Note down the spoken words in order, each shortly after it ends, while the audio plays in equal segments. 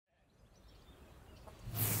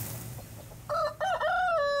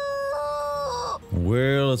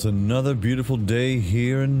Well, it's another beautiful day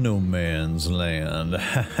here in no man's land.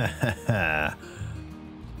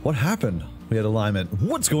 What happened? We had alignment.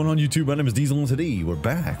 What's going on, YouTube? My name is Diesel, and today we're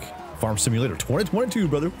back. Farm Simulator 2022,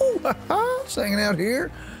 brother. Woo, ha, ha, just hanging out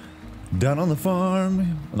here. Down on the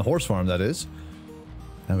farm. On the horse farm, that is.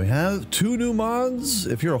 And we have two new mods.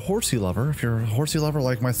 If you're a horsey lover,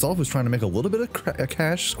 like myself, who's trying to make a little bit of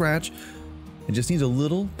cash scratch, and just needs a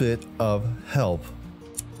little bit of help.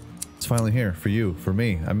 It's finally here for you, for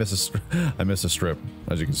me. I miss a strip,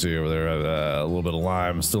 as you can see over there. A little bit of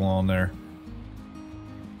lime still on there.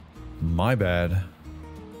 My bad.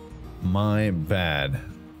 My bad.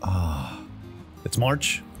 It's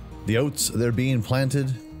March. The oats, they're being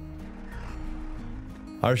planted.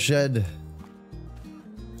 Our shed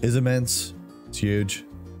is immense. It's huge.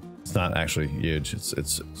 It's not actually huge.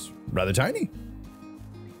 It's rather tiny,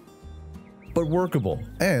 but workable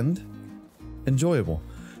and enjoyable.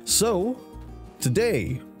 So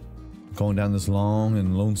today, going down this long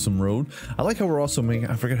and lonesome road. I like how we're also making,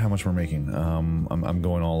 I forget how much we're making. I'm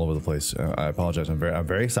going all over the place. I apologize. I'm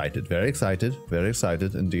very excited. Very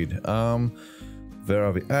excited indeed. Where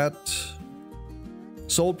are we at?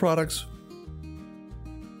 Sold products.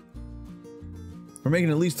 We're making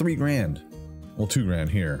at least 3 grand. Well, 2 grand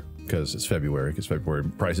here because it's February, because February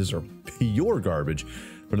prices are pure garbage.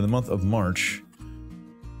 But in the month of March,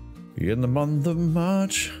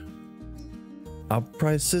 our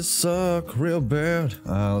prices suck real bad.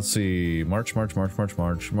 Let's see. March.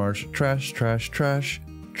 Trash.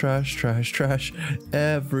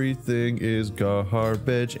 Everything is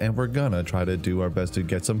garbage. And we're gonna try to do our best to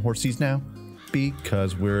get some horsies now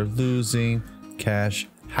because we're losing cash.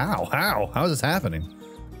 How is this happening?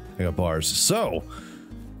 I got bars. So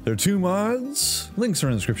there are 2 mods. Links are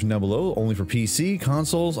in the description down below. Only for PC,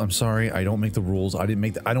 consoles. I'm sorry, I don't make the rules. I don't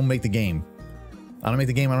make the game. I don't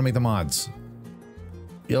make the mods.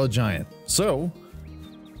 Yellow Giant. So,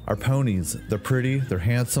 our ponies, they're pretty, they're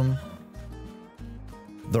handsome.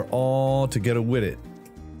 They're all together with it.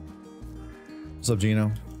 What's up,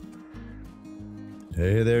 Gino?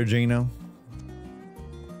 Hey there, Gino.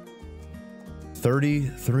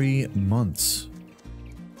 33 months.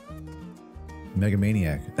 Mega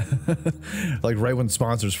Maniac. Like right when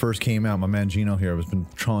sponsors first came out, my man Gino here has been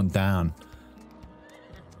drawn down.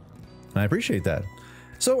 And I appreciate that.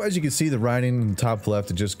 So as you can see, the riding in the top left,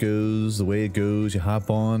 it just goes the way it goes. You hop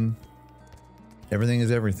on. Everything is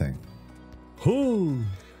everything. Whoo!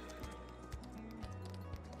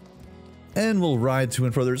 And we'll ride to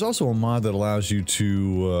and fro. There's also a mod that allows you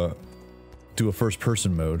to do a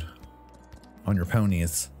first-person mode on your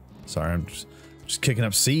ponies. Sorry, I'm just kicking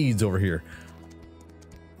up seeds over here.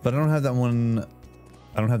 But I don't have that one.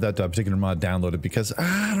 I don't have that particular mod downloaded because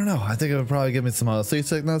I don't know. I think it would probably give me some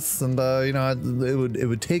seasickness, and you know, it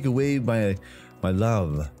would take away my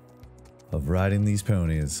love of riding these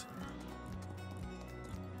ponies.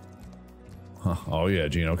 Huh. Oh yeah,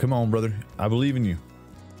 Gino, come on, brother. I believe in you.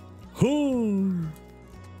 Whoo!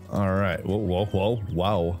 All right. Whoa!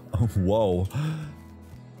 Whoa!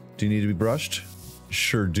 Do you need to be brushed?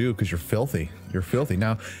 Sure do, because you're filthy. You're filthy.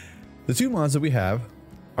 Now, the 2 mods that we have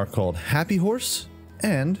are called Happy Horse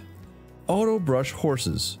and Auto Brush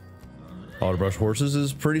Horses. Auto Brush Horses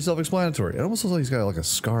is pretty self-explanatory. It almost looks like he's got like a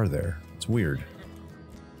scar there. It's weird.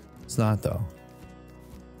 It's not though.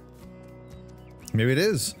 Maybe it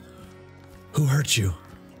is. Who hurt you?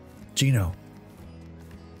 Gino.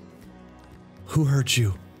 Who hurt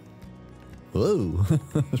you? Whoa.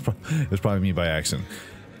 It's probably me by accident.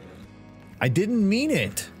 I didn't mean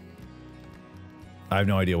it. I have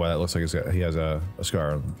no idea why that looks like he has a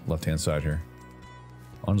scar on the left-hand side here.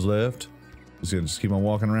 On his left. He's gonna just keep on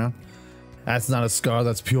walking around. That's not a scar,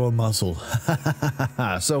 that's pure muscle.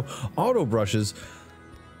 So, auto brushes,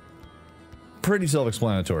 pretty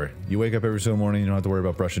self-explanatory. You wake up every single morning, you don't have to worry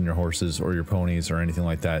about brushing your horses or your ponies or anything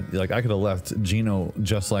like that. Like, I could have left Gino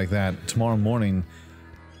just like that. Tomorrow morning,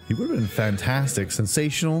 he would have been fantastic,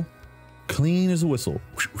 sensational, clean as a whistle.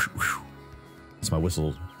 It's my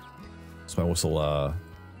whistle. It's my whistle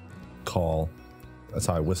call. That's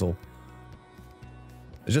how I whistle.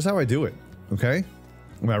 It's just how I do it, okay?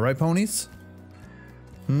 Am I right, ponies?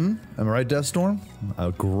 Am I right, Deathstorm?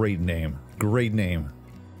 A great name. Great name.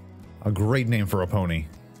 A great name for a pony.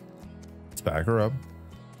 Let's back her up.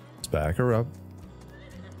 Let's back her up.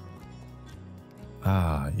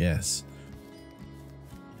 Ah, yes.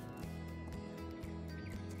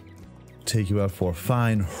 Take you out for a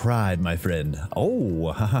fine ride, my friend.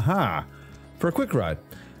 Oh, ha ha ha. For a quick ride.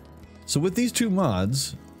 So with these 2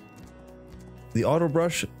 mods, the auto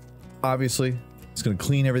brush, obviously, It's going to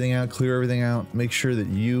clean everything out, clear everything out, make sure that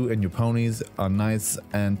you and your ponies are nice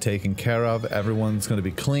and taken care of. Everyone's going to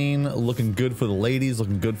be clean, looking good for the ladies,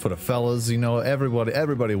 looking good for the fellas. You know,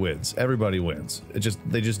 everybody wins. Everybody wins.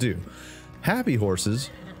 They just do. Happy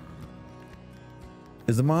Horses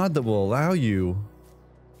is a mod that will allow you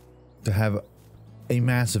to have a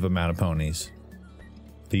massive amount of ponies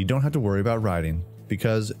that you don't have to worry about riding,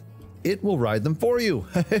 because it will ride them for you.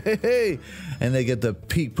 And they get the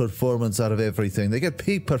peak performance out of everything. They get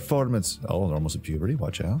peak performance. Oh, they're almost at puberty.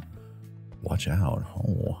 Watch out. Watch out.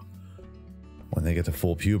 Oh. When they get to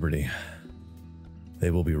full puberty, they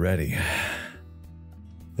will be ready.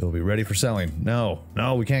 They will be ready for selling. No,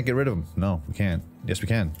 we can't get rid of them. No, we can't. Yes, we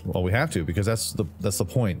can. Well, we have to, because that's the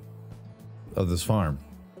point of this farm.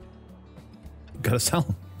 Gotta sell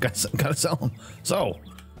them. Gotta sell them. So,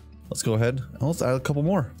 let's go ahead and let's add a couple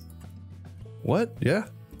more. What? Yeah,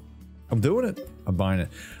 I'm doing it. I'm buying it.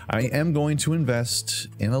 I am going to invest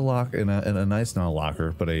in a nice, not a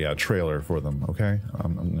locker, but a trailer for them. Okay,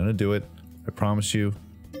 I'm gonna do it. I promise you.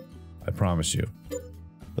 I promise you.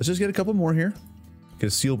 Let's just get a couple more here. Get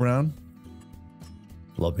a Seal Brown.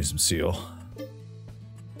 Love me some Seal.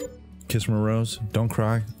 Kiss from a Rose. Don't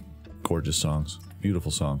Cry. Gorgeous songs.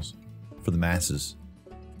 Beautiful songs for the masses.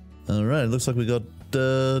 All right. It looks like we got.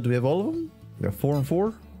 Do we have all of them? We got 4 and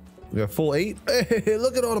 4. We got full 8. Hey,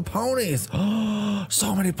 look at all the ponies. Oh,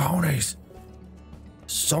 so many ponies.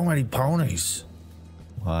 So many ponies.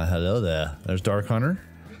 Why, hello there. There's Dark Hunter.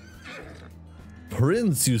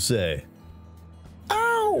 Prince, you say?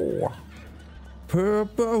 Ow!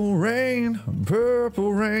 Purple rain,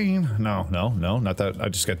 purple rain. No, not that. I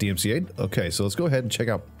just got DMCA'd. Okay, so let's go ahead and check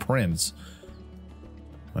out Prince.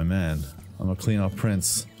 My man, I'm gonna clean off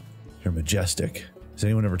Prince. You're majestic. Has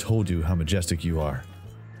anyone ever told you how majestic you are?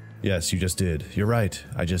 Yes, you just did. You're right.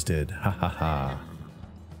 I just did. Ha ha ha.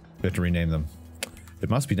 We have to rename them. It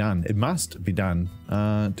must be done. It must be done.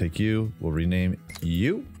 Take you. We'll rename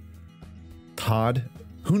you. Todd.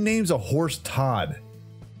 Who names a horse Todd?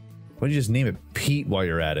 Why don't you just name it Pete while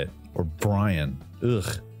you're at it? Or Brian?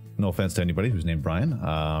 Ugh. No offense to anybody who's named Brian.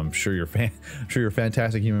 I'm sure you're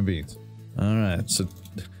fantastic human beings. All right. So,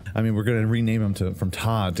 I mean, we're gonna rename him from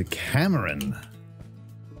Todd to Cameron.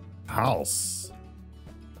 House.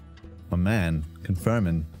 My man,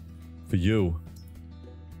 confirming for you.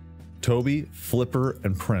 Toby, Flipper,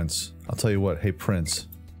 and Prince. I'll tell you what, hey Prince,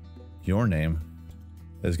 your name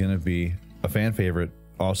is gonna be a fan favorite,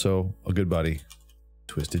 also a good buddy,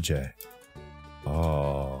 Twisted J.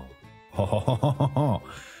 Oh.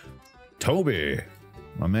 Toby,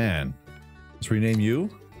 my man. Let's rename you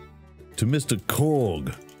to Mr.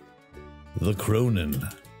 Korg, the Cronin.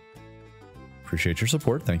 Appreciate your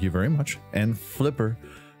support, thank you very much. And Flipper.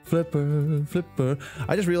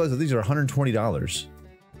 I just realized that these are $120.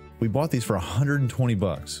 We bought these for 120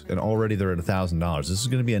 bucks, and already they're at $1,000. This is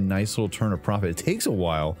going to be a nice little turn of profit. It takes a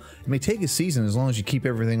while. It may take a season as long as you keep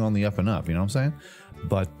everything on the up and up. You know what I'm saying?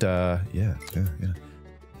 But yeah.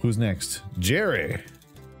 Who's next? Jerry.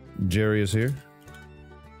 Jerry is here.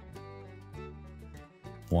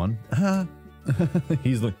 One.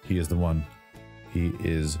 He is the one. He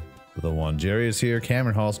is the one. Jerry is here.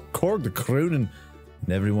 Cameron Halls. Korg the Croonin.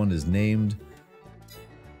 And everyone is named.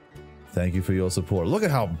 Thank you for your support. Look at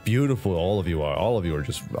how beautiful all of you are. All of you are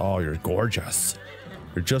just, oh, you're gorgeous.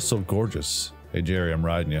 You're just so gorgeous. Hey, Jerry, I'm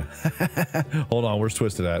riding you. Hold on, where's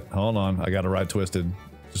Twisted at? Hold on, I gotta ride Twisted.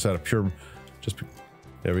 Just out of pure,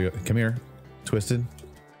 there we go. Come here, Twisted.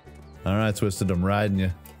 All right, Twisted, I'm riding you.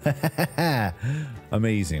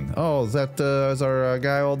 Amazing. Oh, is that, is our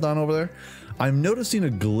guy all done over there? I'm noticing a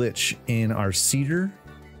glitch in our seeder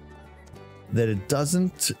that it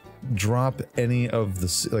doesn't drop any of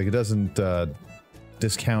the, like it doesn't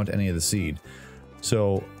discount any of the seed.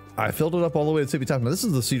 So I filled it up all the way to the tippy top. Now this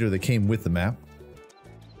is the seeder that came with the map.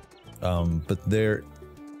 But there,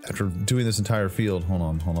 after doing this entire field, hold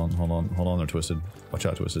on, they're Twisted. Watch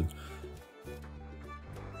out, Twisted.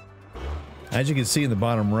 As you can see in the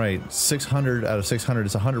bottom right, 600 out of 600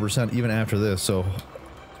 is 100% even after this. So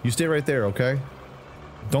you stay right there, okay?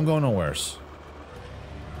 Don't go nowheres.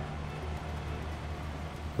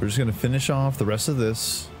 We're just gonna finish off the rest of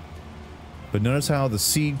this, but notice how the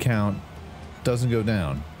seed count doesn't go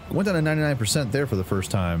down. It went down to 99% there for the first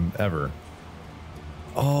time ever.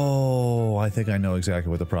 Oh, I think I know exactly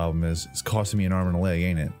what the problem is. It's costing me an arm and a leg,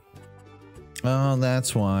 ain't it? Oh,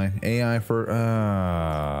 that's why. AI for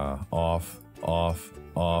off.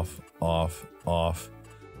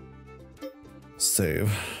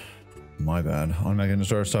 Save. My bad. I'm not gonna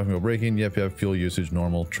start talking about braking. Yep, fuel usage,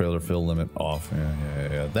 normal, trailer fill limit, off.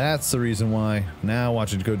 Yeah. That's the reason why. Now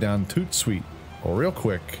watch it go down toot sweet. Oh, real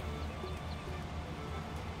quick.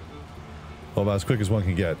 Well, about as quick as one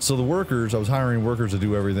can get. So the workers, I was hiring workers to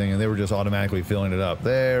do everything, and they were just automatically filling it up.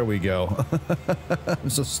 There we go. I'm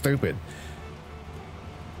so stupid.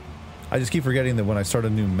 I just keep forgetting that when I start a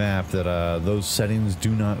new map that those settings do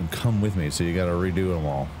not come with me, so you gotta redo them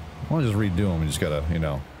all. I want to just redo them, you just gotta, you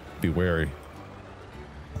know, be wary.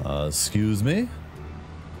 Excuse me?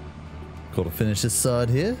 Go to finish this sod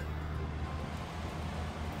here.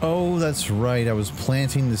 Oh, that's right. I was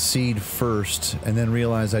planting the seed first and then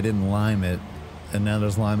realized I didn't lime it. And now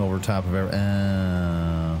there's lime over top of it.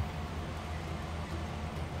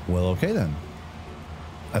 Well, okay then.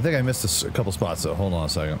 I think I missed a couple spots though. Hold on a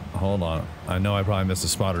second. Hold on. I know I probably missed a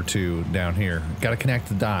spot or two down here. Gotta connect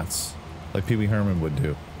the dots like Pee Wee Herman would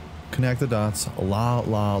do. Connect the dots. La,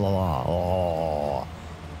 la, la, la.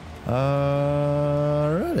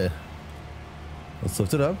 Alrighty. Let's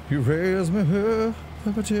lift it up. You raise me here.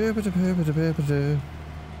 And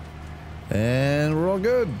we're all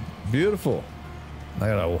good. Beautiful. I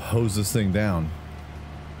gotta hose this thing down.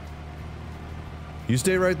 You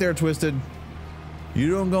stay right there, Twisted. You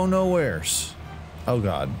don't go nowheres. Oh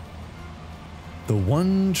god. The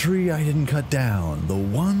one tree I didn't cut down. The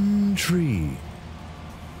one tree.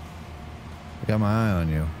 I got my eye on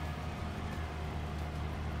you.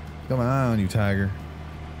 Got my eye on you, Tiger.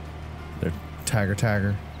 There,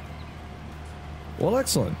 Tiger. Well,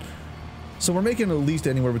 excellent. So we're making at least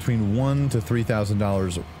anywhere between $1,000 to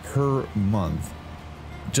 $3,000 per month,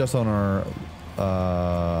 just on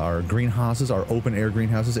our greenhouses, our open air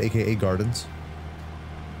greenhouses, aka gardens.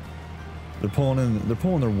 They're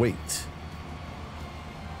pulling their weight.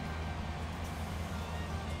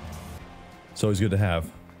 It's always good to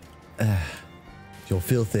have. You're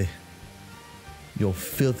filthy. You're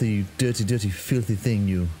filthy, dirty, filthy thing,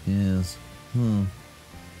 you. Yes.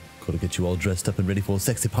 Gotta get you all dressed up and ready for a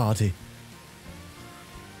sexy party.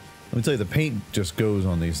 Let me tell you, the paint just goes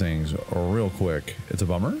on these things real quick. It's a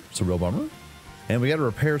bummer. It's a real bummer. And we got to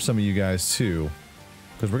repair some of you guys too,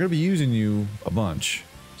 because we're going to be using you a bunch.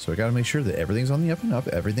 So I got to make sure that everything's on the up and up.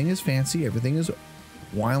 Everything is fancy. Everything is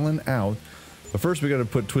whiling out. But first we got to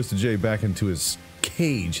put Twisted J back into his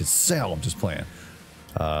cage, his cell. I'm just playing.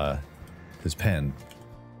 His pen.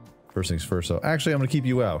 First things first. So actually, I'm going to keep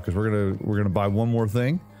you out because we're gonna buy one more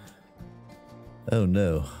thing. Oh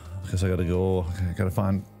no! Because I gotta go. Gotta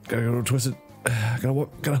go twist it.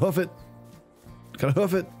 Gotta hoof it. Gotta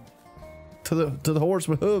hoof it to the horse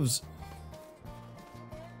with hooves.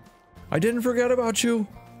 I didn't forget about you.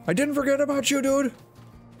 I didn't forget about you, dude.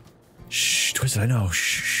 Shh, Twisted. I know.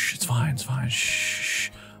 Shh. It's fine. It's fine. Shh.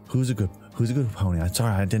 Who's a good pony? I'm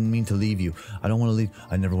sorry. I didn't mean to leave you. I don't want to leave.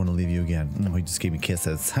 I never want to leave you again. No, he just gave me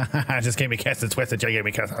kisses. Just gave me kisses. Twisted J gave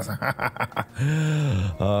me kisses. I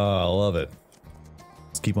love it.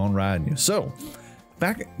 Let's keep on riding you. So,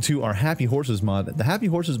 back to our Happy Horses mod. The Happy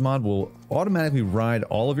Horses mod will automatically ride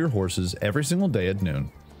all of your horses every single day at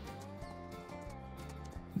noon.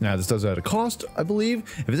 Now, this does at a cost, I believe.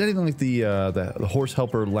 If it's anything like the horse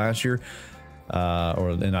helper last year,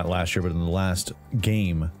 or not last year, but in the last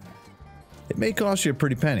game, it may cost you a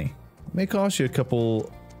pretty penny. It may cost you a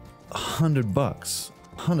couple $100.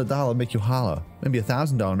 $100 make you holla. Maybe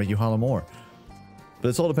 $1,000 make you holla more. But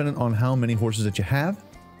it's all dependent on how many horses that you have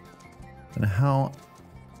and how,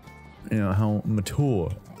 you know, how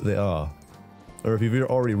mature they are. Or if you've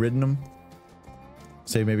already ridden them.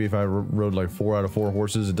 Say maybe if I rode like 4 out of 4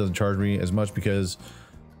 horses, it doesn't charge me as much because,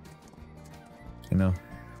 you know,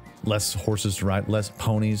 less horses to ride, less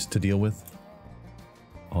ponies to deal with.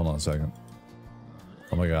 Hold on a second.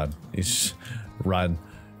 Oh my god. He's riding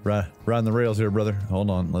the rails here, brother. Hold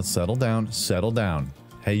on. Let's settle down. Settle down.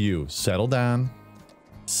 Hey, you. Settle down.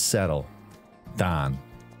 Settle down.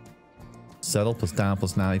 Settle plus down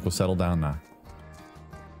plus now equals settle down now.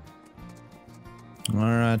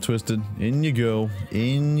 Alright, Twisted. In you go.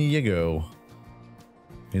 In you go.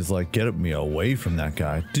 He's like, get me away from that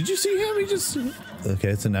guy. Did you see him? He just...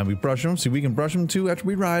 Okay, so now we brush him. See, we can brush him too after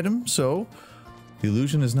we ride him. So, the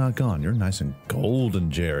illusion is not gone. You're nice and golden,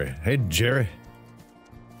 Jerry. Hey, Jerry.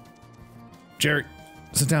 Jerry.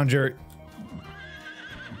 Sit down, Jerry.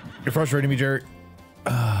 You're frustrating me, Jerry.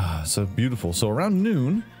 Ah, so beautiful. So around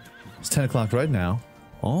noon, it's 10 o'clock right now,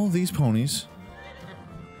 all these ponies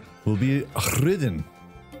will be ridden.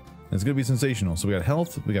 It's gonna be sensational. So we got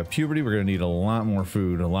health, we got puberty, we're gonna need a lot more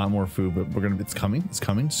food, but it's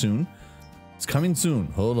coming soon. It's coming soon.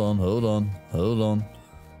 Hold up.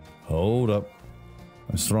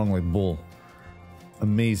 I'm strong like bull.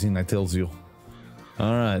 Amazing, I tells you.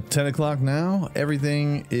 Alright, 10 o'clock now.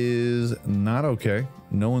 Everything is not okay.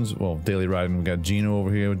 No one's, well, daily riding. We got Gino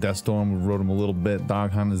over here with Death Storm. We rode him a little bit.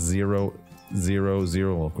 Dog Hunt is 0, 0,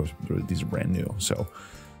 0. Well, of course, these are brand new. So,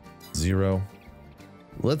 0.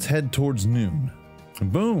 Let's head towards noon.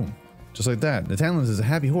 Boom. Just like that. Natalans is a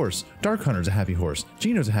happy horse. Dark Hunter's a happy horse.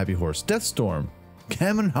 Gino's a happy horse. Deathstorm.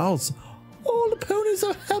 Cameron House. All the ponies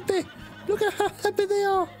are happy. Look at how happy they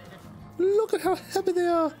are. Look at how happy they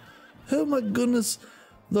are. Oh my goodness.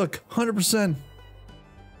 Look, 100%.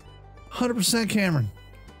 100% Cameron.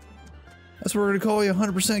 That's what we're going to call you,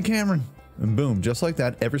 100% Cameron. And boom, just like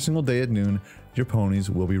that, every single day at noon, your ponies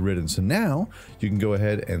will be ridden. So now you can go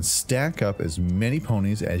ahead and stack up as many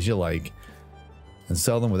ponies as you like and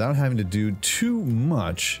sell them without having to do too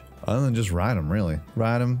much other than just ride them, really.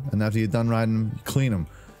 Ride them, and after you're done riding them, you clean them,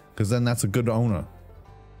 because then that's a good owner.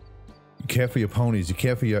 You care for your ponies, you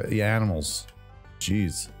care for your animals.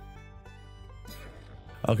 Jeez.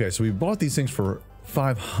 Okay, so we bought these things for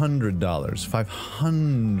 $500.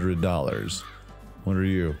 $500. What are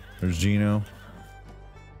you? There's Gino.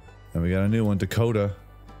 And we got a new one, Dakota.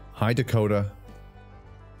 Hi, Dakota.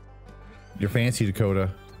 You're fancy,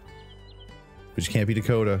 Dakota. But you can't be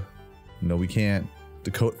Dakota. No, we can't.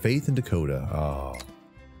 Dakota, Faith and Dakota. Oh.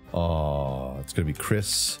 Oh, it's gonna be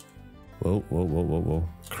Chris. Whoa, whoa, whoa, whoa, whoa.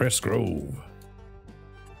 Chris Grove.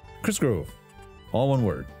 Chris Grove. All one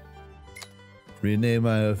word. Rename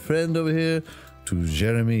my friend over here to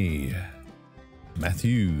Jeremy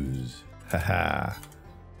Matthews. Haha.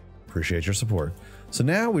 Appreciate your support. So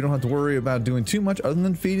now we don't have to worry about doing too much other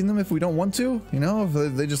than feeding them if we don't want to. You know, if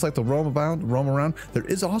they just like to roam around. There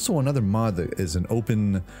is also another mod that is an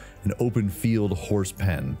open field horse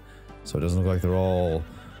pen. So it doesn't look like they're all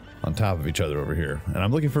on top of each other over here. And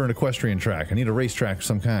I'm looking for an equestrian track. I need a racetrack of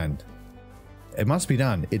some kind. It must be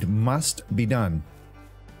done. It must be done.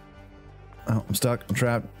 Oh, I'm stuck. I'm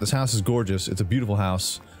trapped. This house is gorgeous. It's a beautiful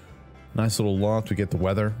house. Nice little loft. We get the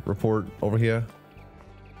weather report over here.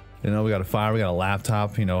 You know, we got a fire, we got a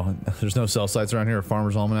laptop, you know, there's no cell sites around here. A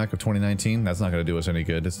Farmer's Almanac of 2019. That's not going to do us any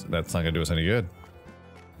good. That's not going to do us any good.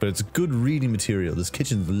 But it's good reading material. This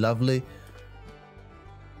kitchen's lovely.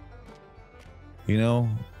 You know,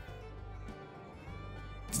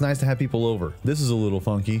 it's nice to have people over. This is a little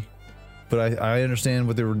funky, but I understand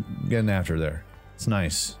what they were getting after there. It's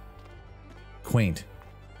nice. Quaint.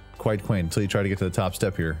 Quite quaint until you try to get to the top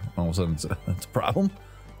step here. All of a sudden, it's a problem.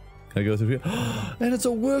 Can I go through here? And it's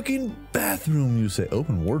a working bathroom, you say.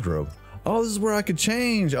 Open wardrobe. Oh, this is where I could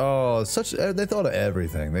change. Oh, such. They thought of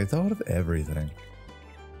everything. They thought of everything.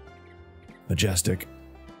 Majestic.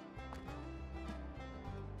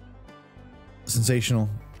 Sensational.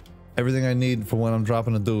 Everything I need for when I'm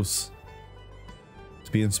dropping a deuce.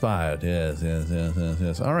 To be inspired. Yes, yes, yes, yes,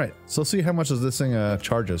 yes. All right. So let's see how much does this thing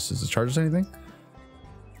charge us. Does it charge us anything?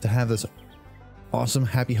 To have this awesome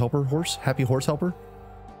happy helper horse? Happy horse helper?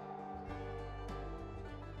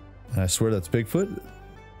 I swear that's Bigfoot.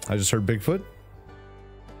 I just heard Bigfoot.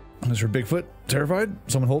 I just heard Bigfoot. Terrified.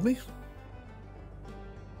 Someone hold me.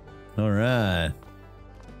 All right.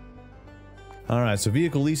 All right. So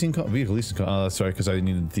vehicle leasing. Oh, that's right. Because I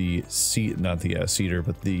needed the seat, not the cedar,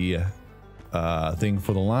 but the thing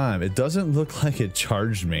for the lime. It doesn't look like it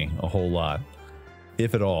charged me a whole lot,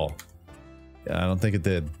 if at all. Yeah, I don't think it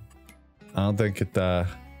did. I don't think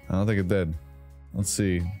it did. Let's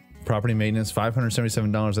see. Property maintenance,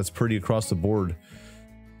 $577. That's pretty across the board.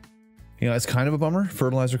 You know, it's kind of a bummer.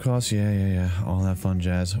 Fertilizer costs, yeah. All that fun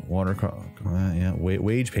jazz. Water cost, yeah.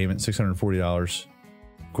 Wage payment, $640.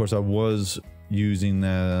 Of course, I was using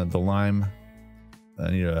the lime.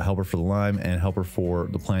 I need a helper for the lime and helper for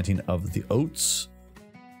the planting of the oats.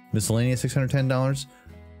 Miscellaneous, $610.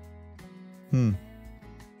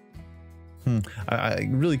 I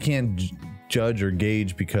really can't judge or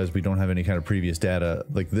gauge because we don't have any kind of previous data.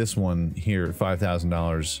 Like this one here,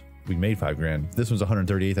 $5,000. We made $5 grand. This one's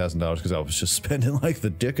 $138,000 because I was just spending like the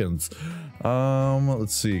dickens.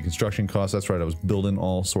 Let's see, construction costs. That's right. I was building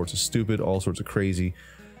all sorts of stupid, all sorts of crazy.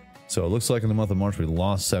 So it looks like in the month of March we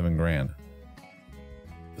lost $7 grand.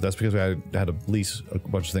 But that's because we had to lease a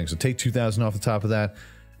bunch of things. So take $2,000 off the top of that,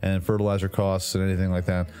 and fertilizer costs and anything like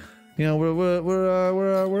that. You know,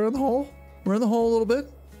 we're in the hole. We're in the hole a little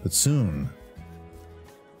bit, but soon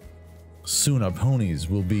our ponies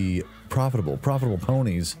will be profitable. Profitable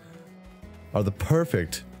ponies are the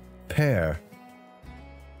perfect pair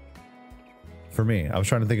for me. I was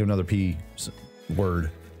trying to think of another P word.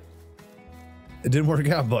 It didn't work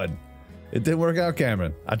out, bud. It didn't work out,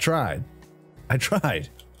 Cameron. I tried,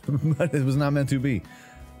 but it was not meant to be.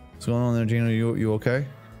 What's going on there, Gino? You okay?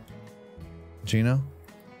 Gino?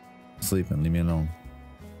 Sleeping. Leave me alone.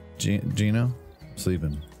 Gino?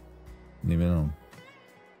 Sleeping. Leave me alone.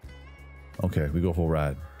 Okay, we go for a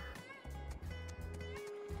ride.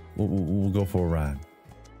 We'll go for a ride.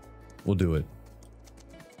 We'll do it.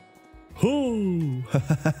 All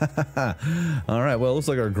right, well, it looks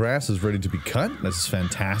like our grass is ready to be cut. This is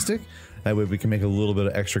fantastic. That way we can make a little bit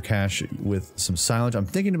of extra cash with some silage. I'm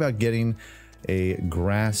thinking about getting a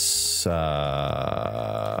grass,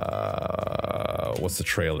 what's the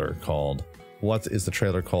trailer called? What is the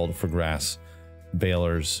trailer called for grass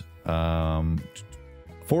balers?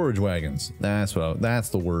 Forage wagons. That's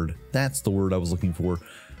the word. That's the word I was looking for.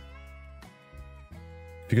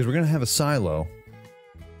 Because we're gonna have a silo.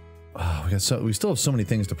 Oh, we still have so many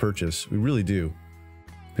things to purchase. We really do.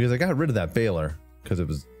 Because I got rid of that baler because it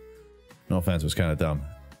was, no offense, it was kind of dumb.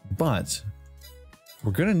 But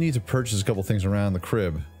we're gonna need to purchase a couple things around the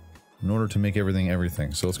crib in order to make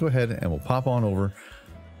everything. So let's go ahead and we'll pop on over.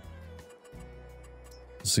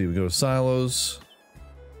 Let's see, we go to silos.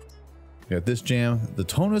 We got this jam, the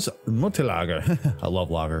Tonus Multilager. I love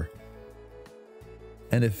lager.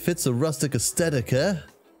 And it fits a rustic aesthetica.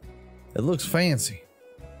 It looks fancy.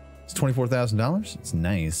 It's $24,000. It's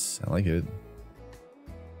nice. I like it.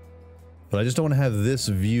 But I just don't want to have this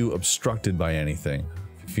view obstructed by anything.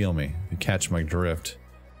 If you feel me, if you catch my drift.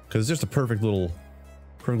 Because it's just a perfect little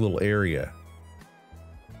area.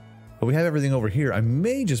 But we have everything over here. I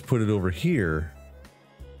may just put it over here.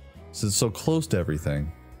 So it's so close to everything.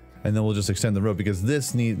 And then we'll just extend the road because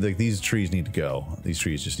these trees need to go. These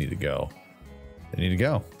trees just need to go. They need to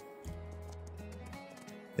go.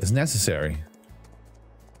 It's necessary.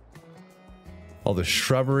 All this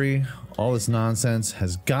shrubbery, all this nonsense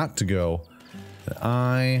has got to go.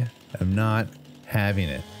 I am not having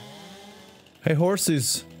it. Hey,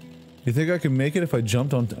 horses. You think I can make it if I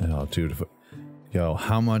jumped on... Oh, dude. Yo,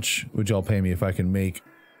 how much would y'all pay me if I can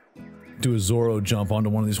do a Zorro jump onto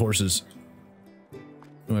one of these horses?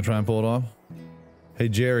 You want to try and pull it off? Hey,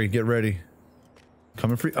 Jerry, get ready.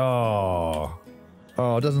 Coming free. Oh.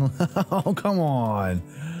 Oh, it doesn't... Oh, come on.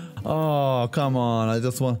 Oh, come on. I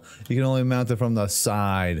just want... You can only mount it from the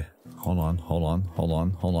side. Hold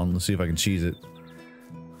on. Let's see if I can cheese it.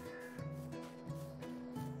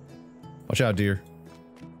 Watch out, dear.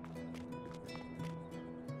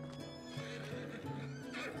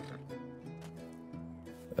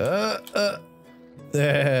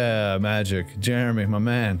 Yeah, magic. Jeremy, my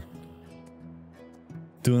man.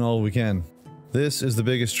 Doing all we can. This is the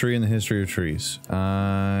biggest tree in the history of trees.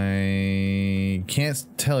 I can't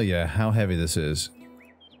tell you how heavy this is.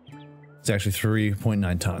 It's actually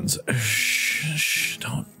 3.9 tons. Shh,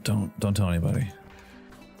 don't tell anybody.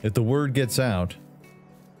 If the word gets out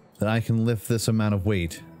that I can lift this amount of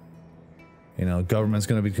weight, you know, government's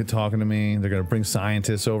gonna be talking to me. They're gonna bring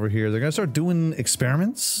scientists over here. They're gonna start doing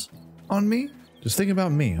experiments on me. Just think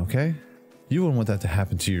about me, okay? You wouldn't want that to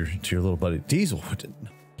happen to your little buddy Diesel.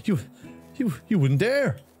 You wouldn't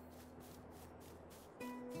dare.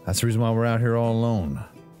 That's the reason why we're out here all alone.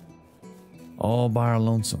 All by our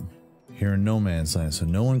lonesome. Here in no man's land, so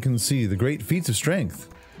no one can see the great feats of strength.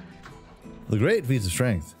 The great feats of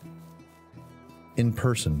strength. In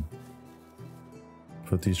person.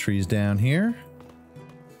 Put these trees down here.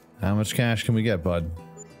 How much cash can we get, bud?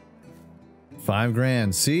 5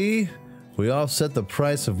 grand. See? We offset the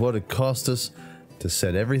price of what it cost us to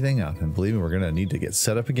set everything up. And believe me, we're going to need to get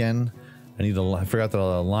set up again. I forgot that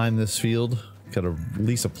I'll lime this field. Got to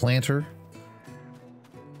release a planter.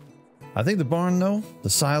 I think the barn, though, the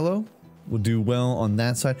silo, would do well on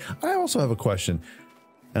that side. I also have a question.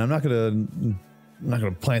 And I'm not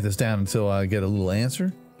gonna plant this down until I get a little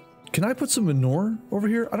answer. Can I put some manure over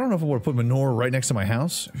here? I don't know if I want to put manure right next to my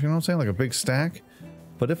house. If you know what I'm saying, like a big stack.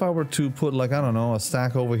 But if I were to put, like, I don't know, a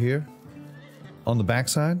stack over here on the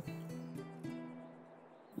backside,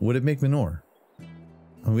 would it make manure?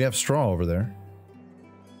 And we have straw over there.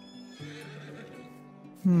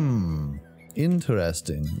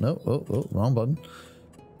 Interesting. No, oh, wrong button.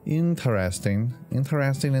 Interesting.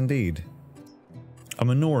 Interesting indeed. A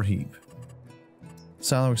manure heap.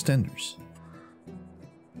 Silo extenders.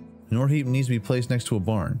 Manure heap needs to be placed next to a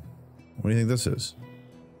barn. What do you think this is?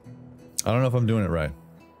 I don't know if I'm doing it right.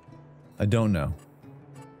 I don't know.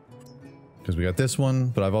 Because we got this one,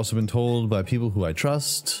 but I've also been told by people who I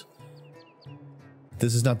trust,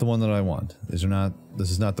 this is not the one that I want. This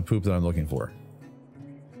is not the poop that I'm looking for.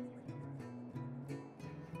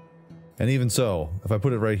 And even so, if I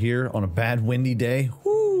put it right here on a bad windy day,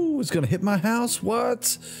 whoo, it's gonna hit my house.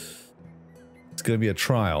 What? It's gonna be a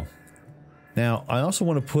trial. Now, I also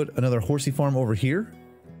want to put another horsey farm over here.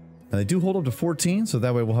 And they do hold up to 14, so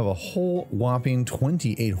that way we'll have a whole whopping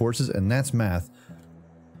 28 horses, and that's math.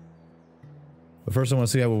 But first I want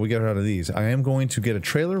to see how we get out of these. I am going to get a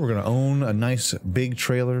trailer. We're going to own a nice big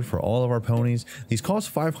trailer for all of our ponies. These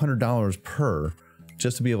cost $500 per,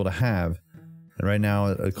 just to be able to have And right now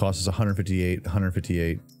it costs us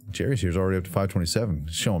 158. Jerry's here is already up to 527.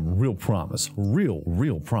 Showing real promise.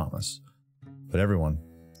 Real promise. But everyone,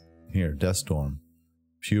 here, Death Storm.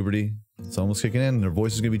 Puberty. It's almost kicking in. Their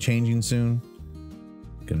voice is going to be changing soon.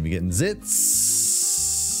 Gonna be getting zits.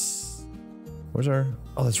 Where's our...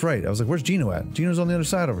 Oh, that's right. I was like, where's Gino at? Gino's on the other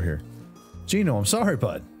side over here. Gino, I'm sorry,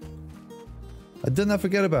 bud. I did not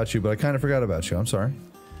forget about you, but I kind of forgot about you. I'm sorry.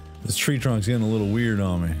 This tree trunk's getting a little weird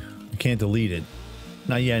on me. I can't delete it.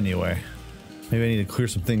 Not yet, anyway. Maybe I need to clear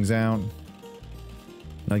some things out.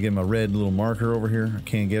 Not getting my red little marker over here. I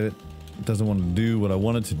can't get it. It doesn't want to do what I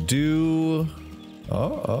want it to do.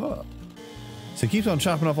 So it keeps on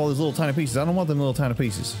chopping off all these little tiny pieces. I don't want them little tiny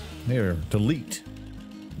pieces. Here, delete.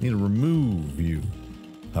 I need to remove you.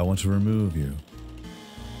 I want to remove you.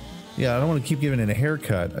 Yeah, I don't want to keep giving it a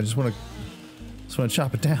haircut. I just want to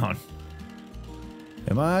chop it down.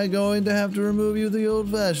 Am I going to have to remove you the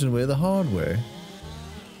old-fashioned way, the hard way?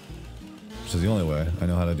 Which is the only way I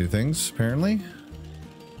know how to do things, apparently.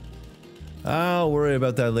 I'll worry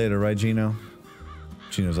about that later, right, Gino?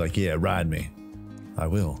 Gino's like, yeah, ride me. I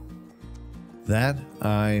will. That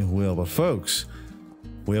I will. But folks,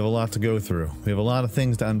 we have a lot to go through. We have a lot of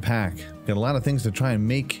things to unpack. We got a lot of things to try and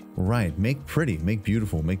make right, make pretty, make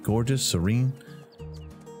beautiful, make gorgeous, serene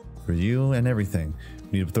for you and everything.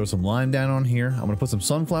 We need to throw some lime down on here. I'm going to put some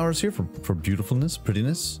sunflowers here for beautifulness,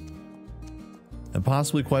 prettiness. And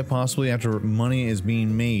possibly, quite possibly, after money is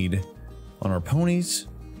being made on our ponies,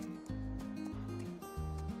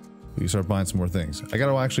 we can start buying some more things. I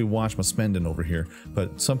gotta actually watch my spending over here,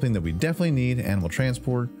 but something that we definitely need: animal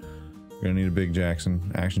transport. We're gonna need a big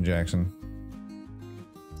Jackson, Action Jackson.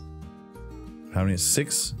 How many?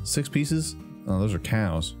 Six pieces? Oh, those are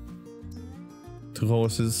cows. 2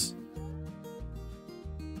 horses.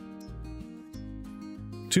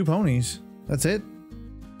 2 ponies. That's it.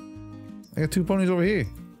 I got 2 ponies over here.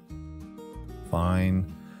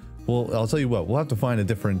 Fine. Well, I'll tell you what, we'll have to find a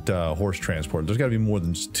different horse transport. There's got to be more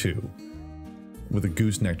than just 2. With a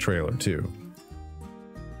gooseneck trailer, too.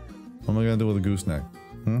 What am I going to do with a gooseneck?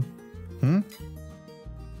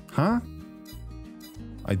 Huh?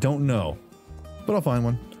 I don't know. But I'll find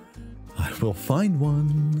one. I will find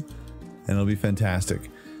one. And it'll be fantastic.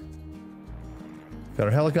 Got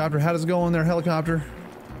our helicopter. How does it go on there, helicopter?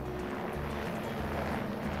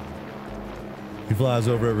 He flies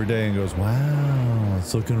over every day and goes, wow,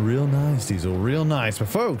 it's looking real nice, Diesel, real nice. But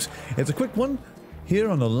folks, it's a quick one here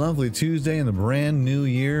on the lovely Tuesday in the brand new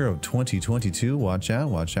year of 2022. Watch out,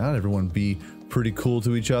 watch out. Everyone be pretty cool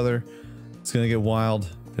to each other. It's going to get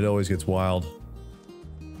wild. It always gets wild.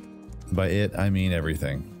 By it, I mean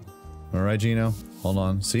everything. All right, Gino, hold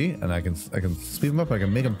on. See, and I can speed them up. I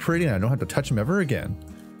can make them pretty and I don't have to touch them ever again.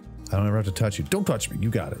 I don't ever have to touch you. Don't touch me. You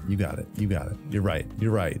got it. You got it. You got it. You're right.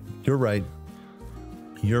 You're right. You're right.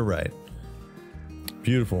 You're right.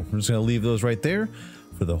 Beautiful. I'm just going to leave those right there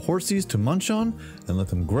for the horsies to munch on and let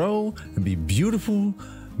them grow and be beautiful,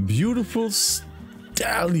 beautiful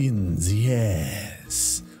stallions.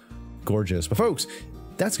 Yes. Gorgeous. But folks,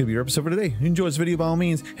 that's going to be your episode for today. If you enjoyed this video, by all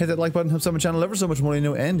means, hit that like button, helps out my channel ever so much more, you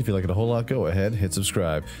know, and if you like it a whole lot, go ahead, hit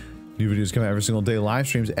subscribe. New videos come out every single day, live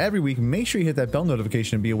streams every week. Make sure you hit that bell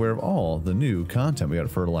notification and be aware of all the new content. We got to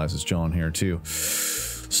fertilize this John here too.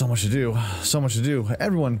 So much to do. So much to do.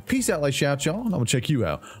 Everyone, peace out, like shout, y'all. And I'm going to check you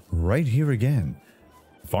out right here again.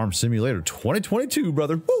 Farm Simulator 2022,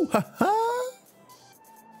 brother. Woo, ha, ha.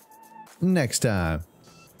 Next time.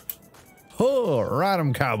 Oh, ride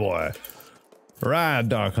 'em, cowboy. Ride,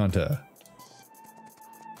 dog hunter.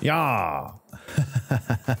 Yeah.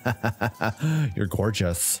 You're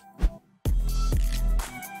gorgeous.